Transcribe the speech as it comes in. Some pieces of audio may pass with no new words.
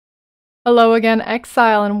Hello again,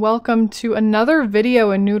 Exile, and welcome to another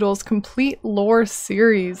video in Noodle's complete lore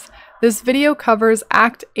series. This video covers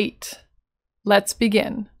Act 8. Let's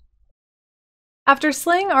begin. After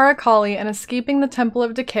slaying Arakali and escaping the Temple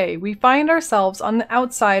of Decay, we find ourselves on the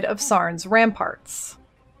outside of Sarn's ramparts.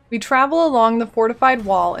 We travel along the fortified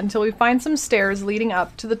wall until we find some stairs leading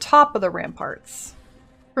up to the top of the ramparts.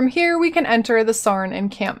 From here we can enter the Sarn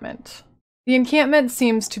encampment. The encampment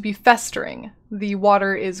seems to be festering. The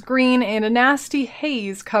water is green and a nasty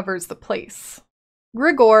haze covers the place.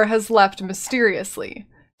 Grigor has left mysteriously,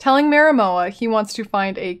 telling Marimoa he wants to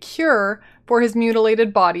find a cure for his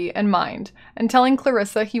mutilated body and mind, and telling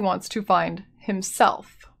Clarissa he wants to find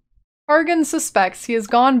himself. Hargan suspects he has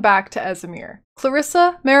gone back to Esamir.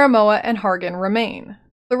 Clarissa, Marimoa, and Hargan remain.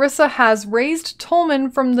 Clarissa has raised Tolman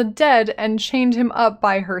from the dead and chained him up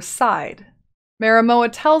by her side. Marimoa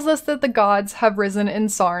tells us that the gods have risen in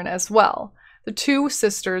Sarn as well, the two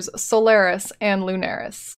sisters Solaris and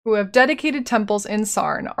Lunaris, who have dedicated temples in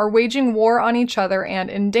Sarn, are waging war on each other and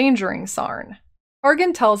endangering Sarn.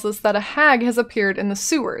 Hargan tells us that a hag has appeared in the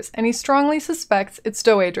sewers, and he strongly suspects it's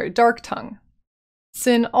Doedre Darktongue.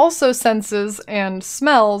 Sin also senses and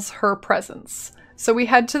smells her presence, so we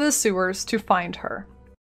head to the sewers to find her.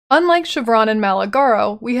 Unlike Chevron and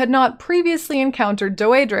Malagaro, we had not previously encountered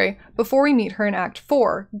Doedre before we meet her in Act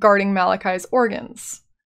 4, guarding Malachai's organs.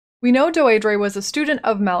 We know Doedre was a student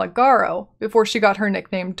of Malagaro before she got her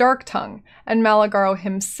nickname Darktongue, and Malagaro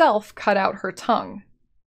himself cut out her tongue.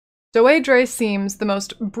 Doedre seems the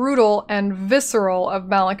most brutal and visceral of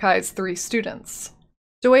Malachai's three students.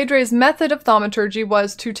 Doedre's method of thaumaturgy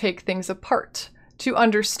was to take things apart, to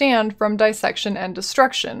understand from dissection and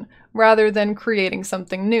destruction, rather than creating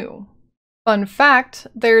something new. Fun fact,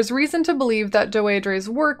 there's reason to believe that Doedre's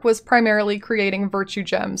work was primarily creating virtue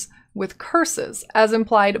gems with curses, as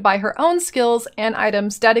implied by her own skills and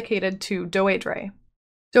items dedicated to Doedre.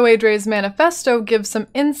 Doedre's manifesto gives some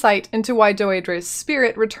insight into why Doedre's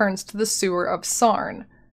spirit returns to the sewer of Sarn.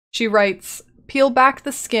 She writes, "Peel back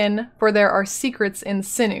the skin, for there are secrets in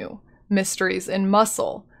sinew, mysteries in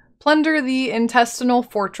muscle. Plunder the intestinal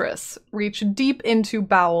fortress, reach deep into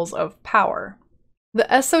bowels of power." The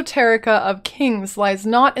esoterica of kings lies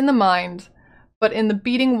not in the mind, but in the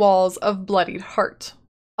beating walls of bloodied heart.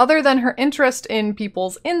 Other than her interest in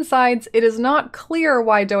people's insides, it is not clear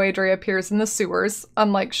why Doedre appears in the sewers,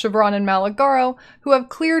 unlike Chevron and Malagaro, who have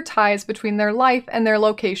clear ties between their life and their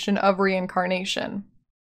location of reincarnation.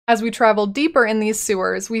 As we travel deeper in these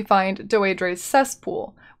sewers, we find Doedre's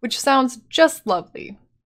cesspool, which sounds just lovely.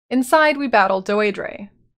 Inside, we battle Doedre.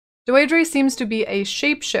 Doedre seems to be a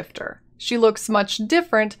shapeshifter. She looks much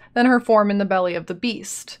different than her form in the belly of the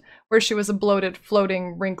beast, where she was a bloated,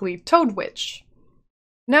 floating, wrinkly toad witch.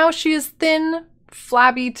 Now she is thin,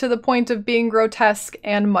 flabby to the point of being grotesque,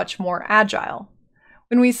 and much more agile.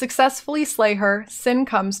 When we successfully slay her, Sin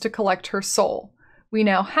comes to collect her soul. We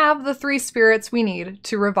now have the three spirits we need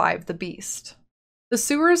to revive the beast. The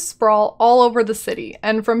sewers sprawl all over the city,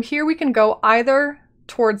 and from here we can go either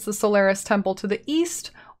towards the Solaris Temple to the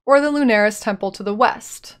east, or the Lunaris Temple to the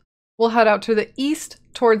west. We'll head out to the east,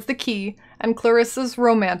 towards the key, and Clarissa's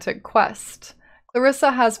romantic quest.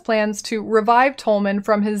 Clarissa has plans to revive Tolman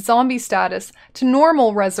from his zombie status to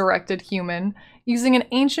normal resurrected human, using an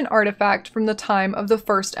ancient artifact from the time of the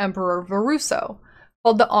first Emperor Veruso,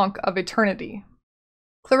 called the Ankh of Eternity.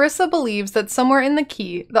 Clarissa believes that somewhere in the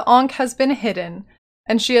key, the Ankh has been hidden,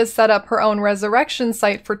 and she has set up her own resurrection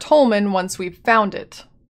site for Tolman once we've found it.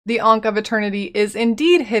 The Ankh of Eternity is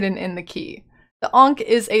indeed hidden in the key. The Ankh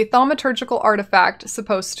is a thaumaturgical artifact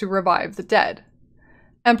supposed to revive the dead.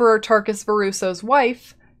 Emperor Tarkus Veruso's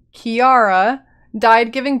wife, Kiara,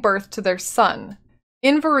 died giving birth to their son.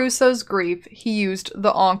 In Veruso's grief, he used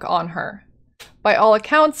the Ankh on her. By all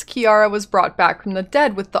accounts, Kiara was brought back from the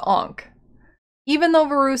dead with the Ankh. Even though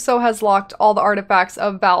Veruso has locked all the artifacts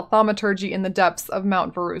of Val thaumaturgy in the depths of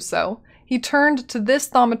Mount Veruso, he turned to this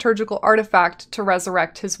thaumaturgical artifact to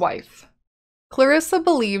resurrect his wife. Clarissa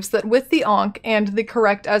believes that with the Ankh and the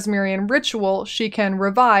correct Asmirian ritual, she can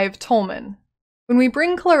revive Tolman. When we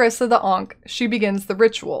bring Clarissa the Ankh, she begins the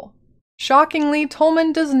ritual. Shockingly,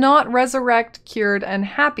 Tolman does not resurrect cured and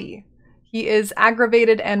happy. He is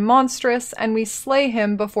aggravated and monstrous, and we slay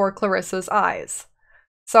him before Clarissa's eyes.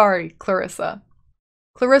 Sorry, Clarissa.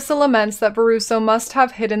 Clarissa laments that Veruso must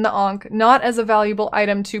have hidden the Ankh not as a valuable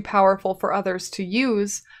item too powerful for others to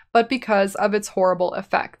use, but because of its horrible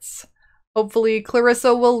effects. Hopefully,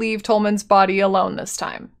 Clarissa will leave Tolman's body alone this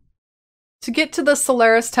time. To get to the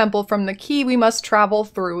Solaris Temple from the key, we must travel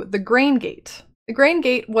through the Grain Gate. The Grain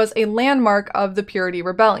Gate was a landmark of the Purity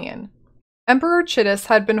Rebellion. Emperor Chittis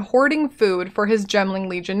had been hoarding food for his Gemling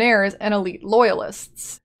legionnaires and elite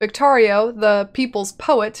loyalists. Victario, the people's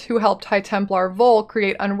poet who helped High Templar Vol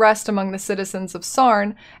create unrest among the citizens of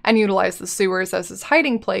Sarn and utilize the sewers as his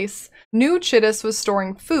hiding place, knew Chittis was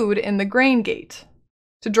storing food in the grain gate.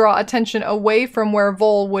 To draw attention away from where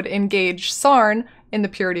Vol would engage Sarn in the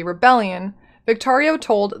Purity Rebellion, Victario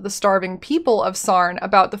told the starving people of Sarn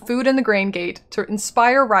about the food in the grain gate to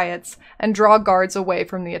inspire riots and draw guards away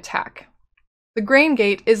from the attack. The grain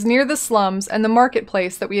gate is near the slums and the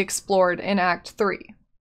marketplace that we explored in Act 3.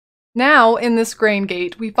 Now, in this grain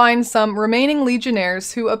gate, we find some remaining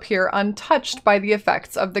legionnaires who appear untouched by the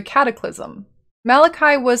effects of the cataclysm.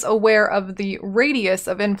 Malachi was aware of the radius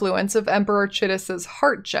of influence of Emperor Chittis's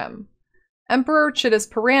heart gem. Emperor Chittis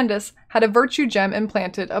Perandus had a virtue gem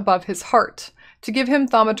implanted above his heart, to give him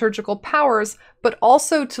thaumaturgical powers, but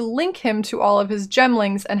also to link him to all of his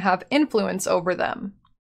gemlings and have influence over them.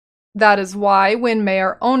 That is why, when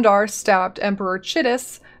Mayor Ondar stabbed Emperor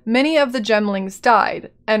Chittis, many of the gemlings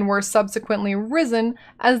died, and were subsequently risen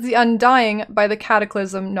as the Undying by the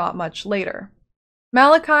Cataclysm not much later.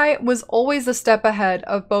 Malachi was always a step ahead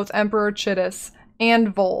of both Emperor Chittis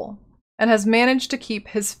and Vol, and has managed to keep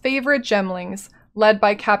his favorite gemlings, led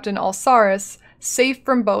by Captain Alsaris, safe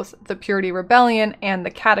from both the Purity Rebellion and the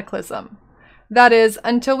Cataclysm. That is,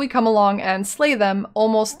 until we come along and slay them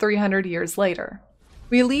almost 300 years later.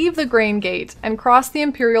 We leave the grain gate and cross the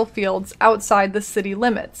Imperial fields outside the city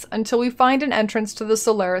limits until we find an entrance to the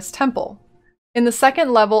Solaris Temple. In the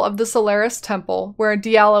second level of the Solaris Temple, where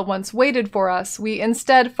Diala once waited for us, we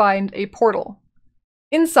instead find a portal.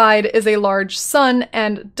 Inside is a large sun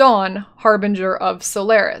and Dawn, harbinger of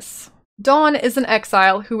Solaris. Dawn is an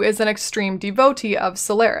exile who is an extreme devotee of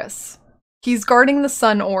Solaris. He's guarding the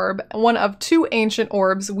sun orb, one of 2 ancient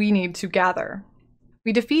orbs we need to gather.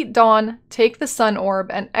 We defeat Dawn, take the sun orb,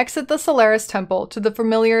 and exit the Solaris Temple to the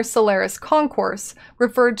familiar Solaris Concourse,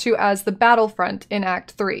 referred to as the Battlefront in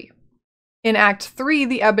Act 3. In Act 3,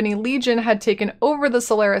 the Ebony Legion had taken over the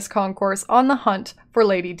Solaris Concourse on the hunt for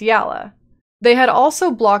Lady Diala. They had also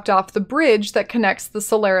blocked off the bridge that connects the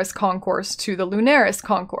Solaris Concourse to the Lunaris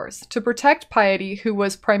Concourse to protect Piety, who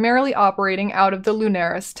was primarily operating out of the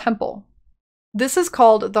Lunaris Temple. This is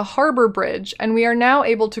called the Harbor Bridge, and we are now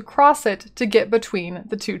able to cross it to get between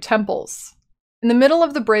the 2 temples. In the middle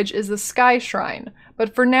of the bridge is the Sky Shrine,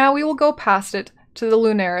 but for now we will go past it to the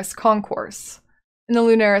Lunaris Concourse. In the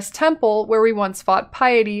Lunaris Temple, where we once fought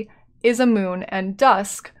Piety, is a moon and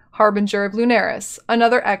Dusk, harbinger of Lunaris,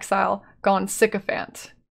 another exile gone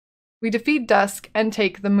sycophant. We defeat Dusk and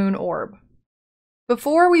take the moon orb.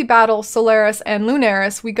 Before we battle Solaris and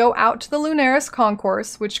Lunaris, we go out to the Lunaris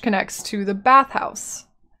Concourse, which connects to the bathhouse.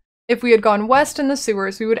 If we had gone west in the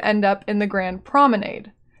sewers, we would end up in the Grand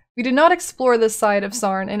Promenade. We did not explore this side of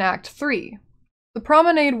Sarn in Act 3. The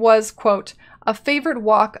promenade was, quote, a favorite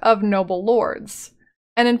walk of noble lords,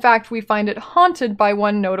 and in fact we find it haunted by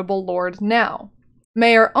one notable lord now.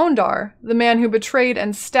 Mayor Ondar, the man who betrayed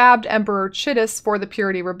and stabbed Emperor Chittis for the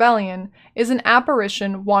Purity Rebellion, is an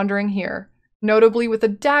apparition wandering here, notably with a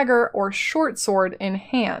dagger or short sword in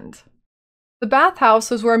hand. The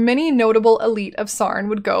bathhouse was where many notable elite of Sarn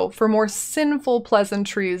would go for more sinful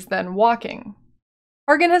pleasantries than walking.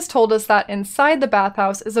 Hargan has told us that inside the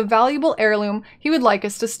bathhouse is a valuable heirloom he would like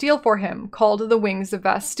us to steal for him, called the Wings of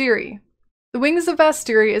Vastiri. The Wings of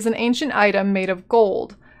Vastiri is an ancient item made of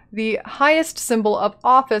gold, the highest symbol of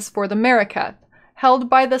office for the Mariketh, held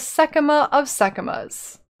by the Sekima of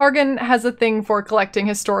Sekimas. Hargan has a thing for collecting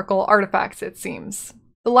historical artifacts, it seems.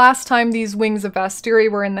 The last time these Wings of Vastiri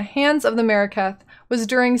were in the hands of the Mariketh was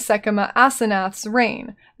during Sekima Asenath's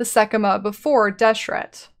reign, the Sekima before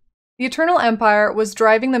Deshret. The Eternal Empire was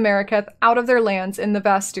driving the Mariketh out of their lands in the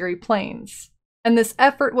Vastiri Plains, and this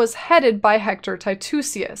effort was headed by Hector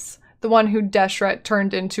Titusius, the one who Deshret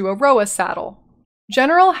turned into a Roa saddle.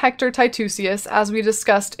 General Hector Titusius, as we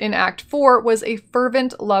discussed in Act 4, was a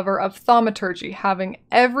fervent lover of thaumaturgy, having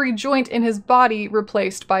every joint in his body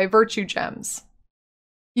replaced by virtue gems.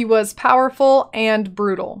 He was powerful and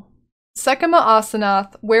brutal. Sekima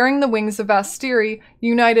Asenath, wearing the Wings of Vastiri,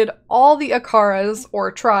 united all the Akaras,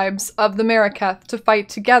 or tribes, of the Mariketh to fight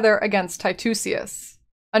together against Titusius.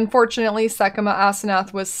 Unfortunately, Sekima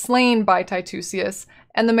Asenath was slain by Titusius,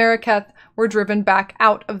 and the Mariketh were driven back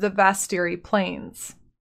out of the Vastiri plains.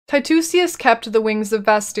 Titusius kept the Wings of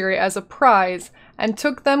Vastiri as a prize and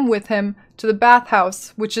took them with him to the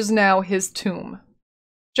bathhouse, which is now his tomb.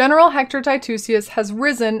 General Hector Titusius has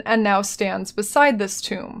risen and now stands beside this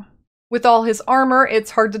tomb. With all his armor,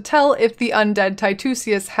 it's hard to tell if the undead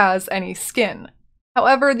Titusius has any skin.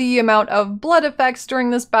 However, the amount of blood effects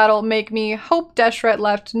during this battle make me hope Deshret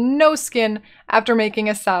left no skin after making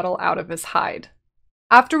a saddle out of his hide.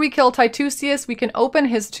 After we kill Titusius, we can open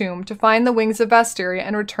his tomb to find the wings of Vestiria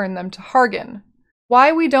and return them to Hargan.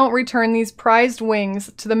 Why we don't return these prized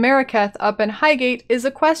wings to the Marraketh up in Highgate is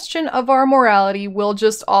a question of our morality we'll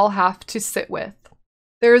just all have to sit with.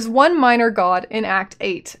 There is one minor god in Act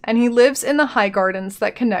 8, and he lives in the High Gardens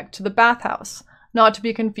that connect to the bathhouse, not to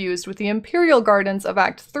be confused with the Imperial Gardens of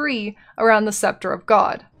Act 3 around the Scepter of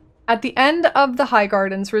God. At the end of the High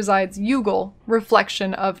Gardens resides Ugel,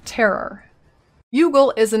 reflection of terror.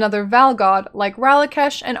 Ugel is another Val god like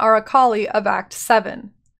Ralakesh and Arakali of Act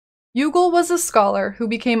 7. Ugel was a scholar who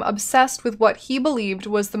became obsessed with what he believed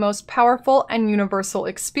was the most powerful and universal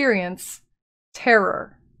experience,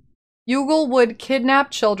 terror. Ugel would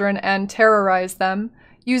kidnap children and terrorize them,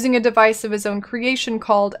 using a device of his own creation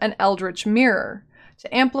called an Eldritch Mirror,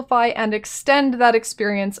 to amplify and extend that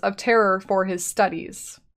experience of terror for his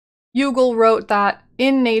studies. Ugel wrote that,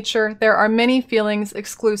 in nature, there are many feelings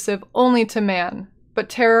exclusive only to man, but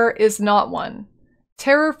terror is not one.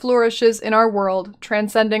 Terror flourishes in our world,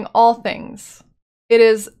 transcending all things. It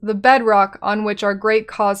is the bedrock on which our great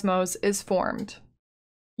cosmos is formed.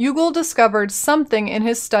 Ugel discovered something in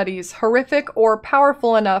his studies horrific or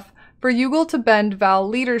powerful enough for Ugel to bend Val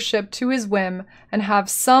leadership to his whim and have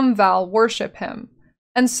some Val worship him,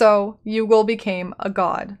 and so Ugel became a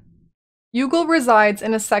god. Ugel resides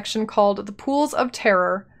in a section called the Pools of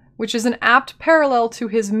Terror, which is an apt parallel to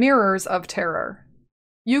his Mirrors of Terror.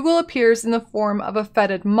 Ugel appears in the form of a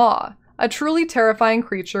fetid maw, a truly terrifying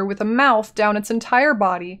creature with a mouth down its entire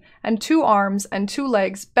body and 2 arms and 2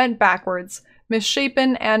 legs bent backwards,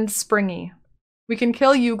 misshapen and springy. We can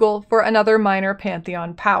kill Ugel for another minor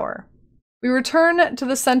Pantheon power. We return to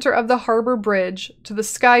the center of the harbor bridge to the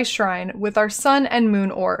Sky Shrine with our sun and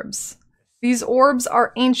moon orbs. These orbs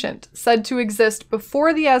are ancient, said to exist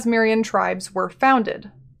before the Asmirian tribes were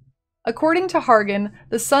founded. According to Hargan,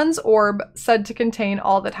 the sun's orb said to contain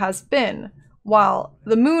all that has been, while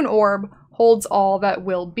the moon orb holds all that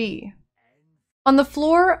will be. On the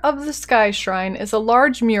floor of the Sky Shrine is a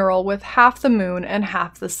large mural with half the moon and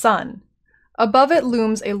half the sun. Above it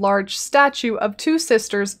looms a large statue of 2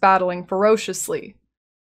 sisters battling ferociously.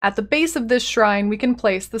 At the base of this shrine we can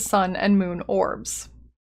place the sun and moon orbs.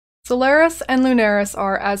 Solaris and Lunaris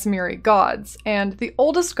are Asmiri gods, and the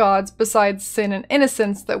oldest gods besides sin and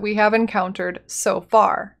innocence that we have encountered so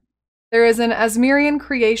far. There is an Asmirian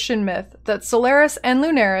creation myth that Solaris and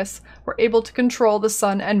Lunaris were able to control the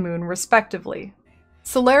sun and moon respectively.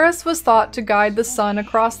 Solaris was thought to guide the sun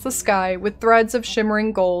across the sky with threads of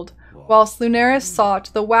shimmering gold, whilst Lunaris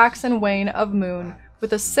sought the wax and wane of moon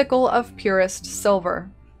with a sickle of purest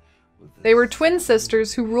silver. They were twin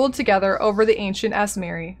sisters who ruled together over the ancient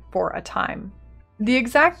Asmiri for a time. The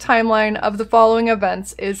exact timeline of the following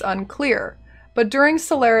events is unclear, but during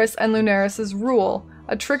Solaris and Lunaris' rule,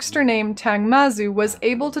 a trickster named Tangmazu was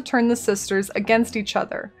able to turn the sisters against each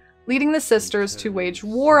other, leading the sisters to wage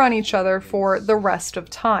war on each other for the rest of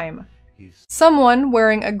time. Someone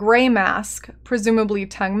wearing a gray mask, presumably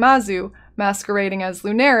Tangmazu, masquerading as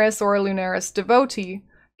Lunaris or a Lunaris devotee,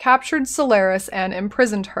 captured Solaris and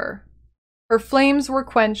imprisoned her. Her flames were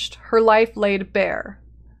quenched, her life laid bare.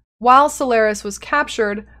 While Solaris was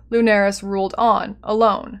captured, Lunaris ruled on,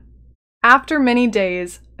 alone. After many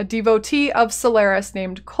days, a devotee of Solaris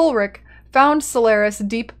named Kulrik found Solaris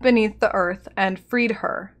deep beneath the earth and freed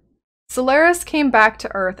her. Solaris came back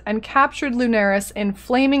to Earth and captured Lunaris in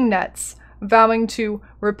flaming nets, vowing to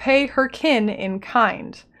repay her kin in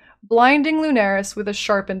kind, blinding Lunaris with a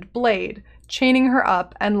sharpened blade, chaining her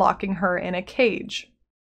up and locking her in a cage.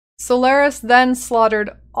 Solaris then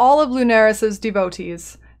slaughtered all of Lunaris'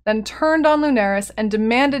 devotees, then turned on Lunaris and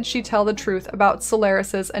demanded she tell the truth about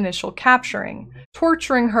Solaris' initial capturing,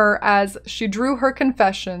 torturing her as she drew her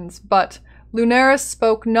confessions, but Lunaris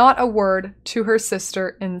spoke not a word to her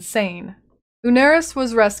sister Insane. Lunaris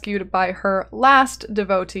was rescued by her last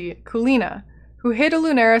devotee, Kulina, who hid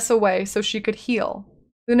Lunaris away so she could heal.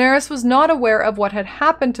 Lunaris was not aware of what had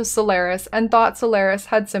happened to Solaris and thought Solaris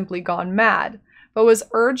had simply gone mad, but was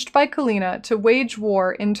urged by Kulina to wage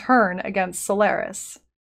war in turn against Solaris.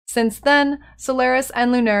 Since then, Solaris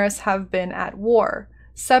and Lunaris have been at war,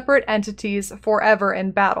 separate entities forever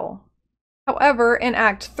in battle. However, in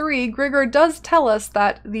Act 3, Grigor does tell us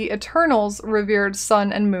that the Eternals revered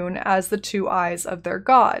Sun and Moon as the 2 eyes of their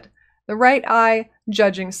god, the right eye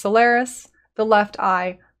judging Solaris, the left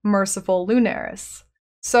eye merciful Lunaris.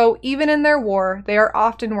 So even in their war, they are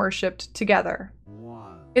often worshipped together.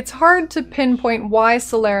 It's hard to pinpoint why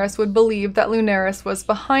Solaris would believe that Lunaris was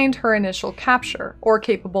behind her initial capture, or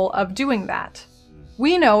capable of doing that.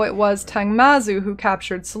 We know it was Tangmazu who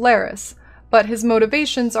captured Solaris, but his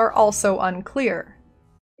motivations are also unclear.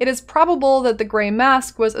 It is probable that the Grey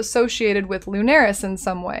Mask was associated with Lunaris in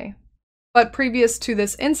some way. But previous to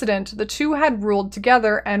this incident, the two had ruled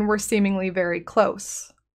together and were seemingly very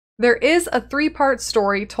close. There is a 3-part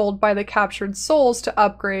story told by the captured souls to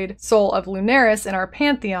upgrade Soul of Lunaris in our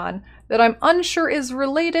pantheon that I'm unsure is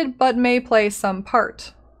related but may play some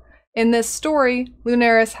part. In this story,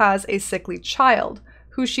 Lunaris has a sickly child,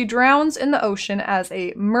 who she drowns in the ocean as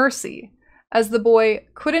a mercy, as the boy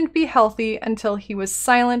couldn't be healthy until he was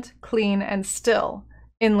silent, clean, and still,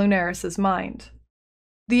 in Lunaris's mind.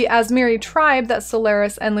 The Asmiri tribe that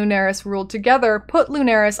Solaris and Lunaris ruled together put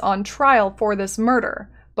Lunaris on trial for this murder,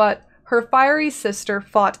 but her fiery sister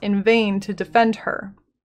fought in vain to defend her.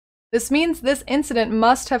 This means this incident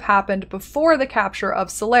must have happened before the capture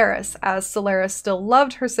of Solaris, as Solaris still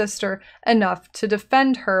loved her sister enough to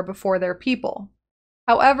defend her before their people.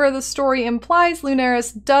 However, the story implies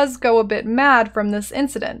Lunaris does go a bit mad from this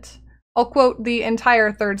incident. I'll quote the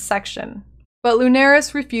entire 3rd section. But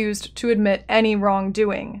Lunaris refused to admit any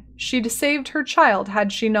wrongdoing. She'd saved her child,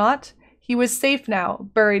 had she not? He was safe now,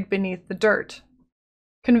 buried beneath the dirt.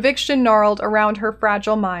 Conviction gnarled around her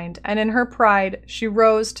fragile mind, and in her pride, she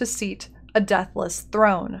rose to seat a deathless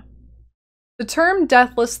throne. The term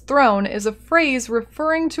deathless throne is a phrase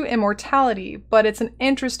referring to immortality, but it's an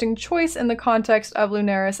interesting choice in the context of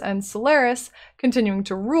Lunaris and Solaris continuing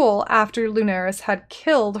to rule after Lunaris had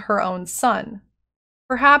killed her own son.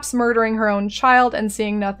 Perhaps murdering her own child and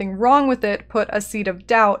seeing nothing wrong with it put a seed of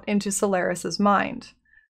doubt into Solaris's mind,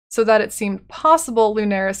 so that it seemed possible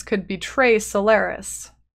Lunaris could betray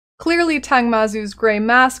Solaris. Clearly, Tangmazu's Grey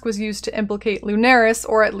Mask was used to implicate Lunaris,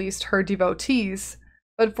 or at least her devotees,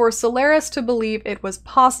 but for Solaris to believe it was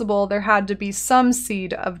possible, there had to be some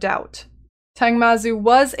seed of doubt. Tangmazu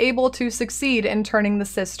was able to succeed in turning the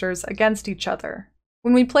sisters against each other.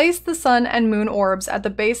 When we place the sun and moon orbs at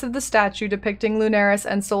the base of the statue depicting Lunaris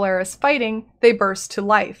and Solaris fighting, they burst to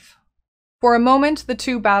life. For a moment, the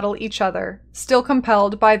two battle each other, still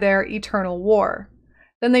compelled by their eternal war.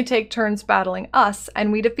 Then they take turns battling us,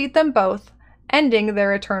 and we defeat them both, ending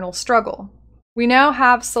their eternal struggle. We now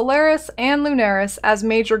have Solaris and Lunaris as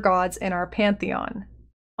major gods in our pantheon.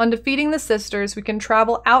 On defeating the sisters, we can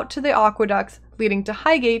travel out to the aqueduct leading to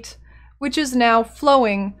Highgate, which is now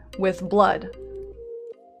flowing with blood.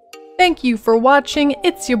 Thank you for watching.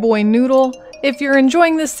 It's your boy Noodle. If you're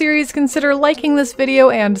enjoying this series, consider liking this video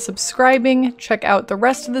and subscribing. Check out the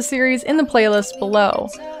rest of the series in the playlist below.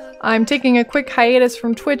 I'm taking a quick hiatus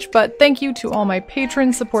from Twitch, but thank you to all my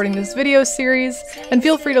patrons supporting this video series, and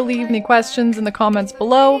feel free to leave any questions in the comments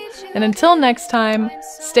below, and until next time,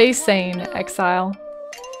 stay sane, Exile.